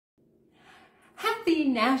Happy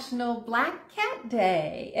National Black Cat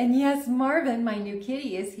Day. And yes, Marvin, my new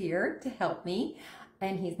kitty, is here to help me.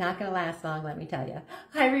 And he's not going to last long, let me tell you.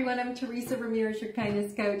 Hi everyone, I'm Teresa Ramirez, your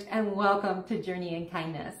kindness coach, and welcome to Journey in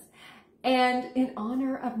Kindness. And in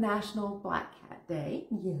honor of National Black Cat Day,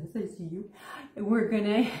 yes, I see you, we're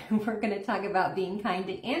gonna talk about being kind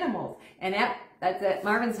to animals. And that's it,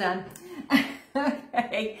 Marvin's done.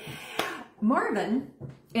 Okay. Marvin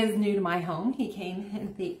is new to my home. He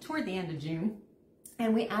came toward the end of June,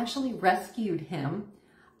 and we actually rescued him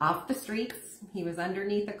off the streets. He was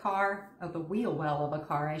underneath a car, the wheel well of a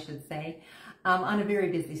car, I should say, on a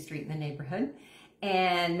very busy street in the neighborhood.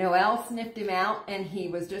 And Noelle sniffed him out, and he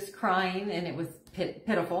was just crying, and it was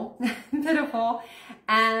pitiful, pitiful.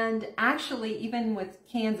 And actually, even with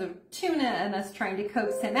cans of tuna and us trying to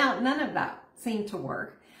coax him out, none of that seemed to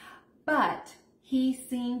work. But he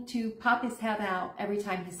seemed to pop his head out every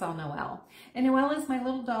time he saw Noelle. And Noelle is my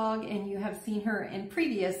little dog, and you have seen her in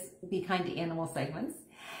previous Be Kind to Animal segments.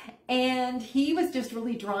 And he was just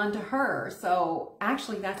really drawn to her. So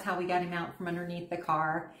actually, that's how we got him out from underneath the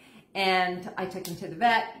car. And I took him to the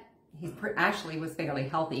vet. He actually was fairly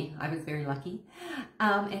healthy. I was very lucky.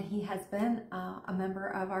 And he has been a member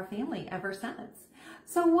of our family ever since.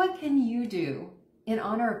 So what can you do in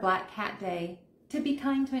honor of Black Cat Day to be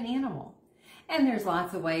kind to an animal? And there's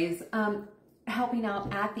lots of ways. Helping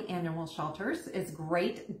out at the animal shelters is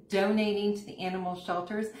great. Donating to the animal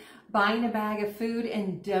shelters, buying a bag of food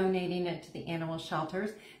and donating it to the animal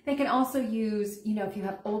shelters. They can also use, if you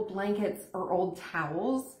have old blankets or old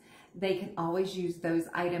towels, they can always use those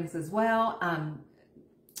items as well.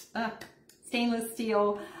 Stainless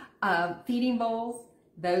steel feeding bowls,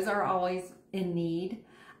 those are always in need.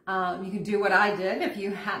 You can do what I did if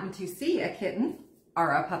you happen to see a kitten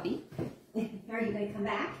or a puppy. Are you going to come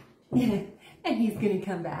back? And he's going to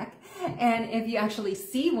come back. And if you actually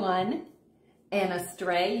see one and a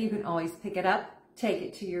stray, you can always pick it up, take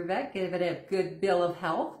it to your vet, give it a good bill of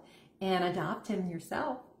health, and adopt him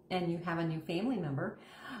yourself, and you have a new family member.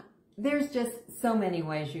 There's just so many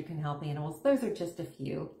ways you can help animals. Those are just a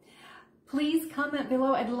few. Please comment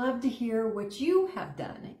below. I'd love to hear what you have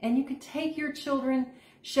done. And you can take your children,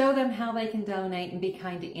 show them how they can donate and be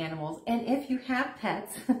kind to animals. And if you have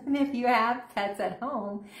pets, and if you have pets at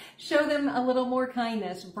home, show them a little more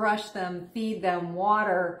kindness, brush them, feed them,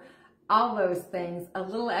 water, all those things, a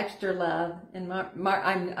little extra love. And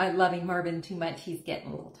I'm loving Marvin too much. He's getting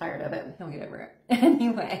a little tired of it. He'll get over it.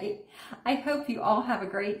 Anyway, I hope you all have a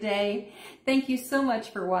great day. Thank you so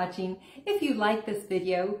much for watching. If you like this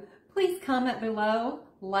video, please comment below,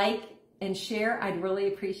 like, and share. I'd really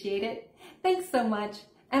appreciate it. Thanks so much,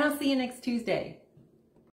 and I'll see you next Tuesday.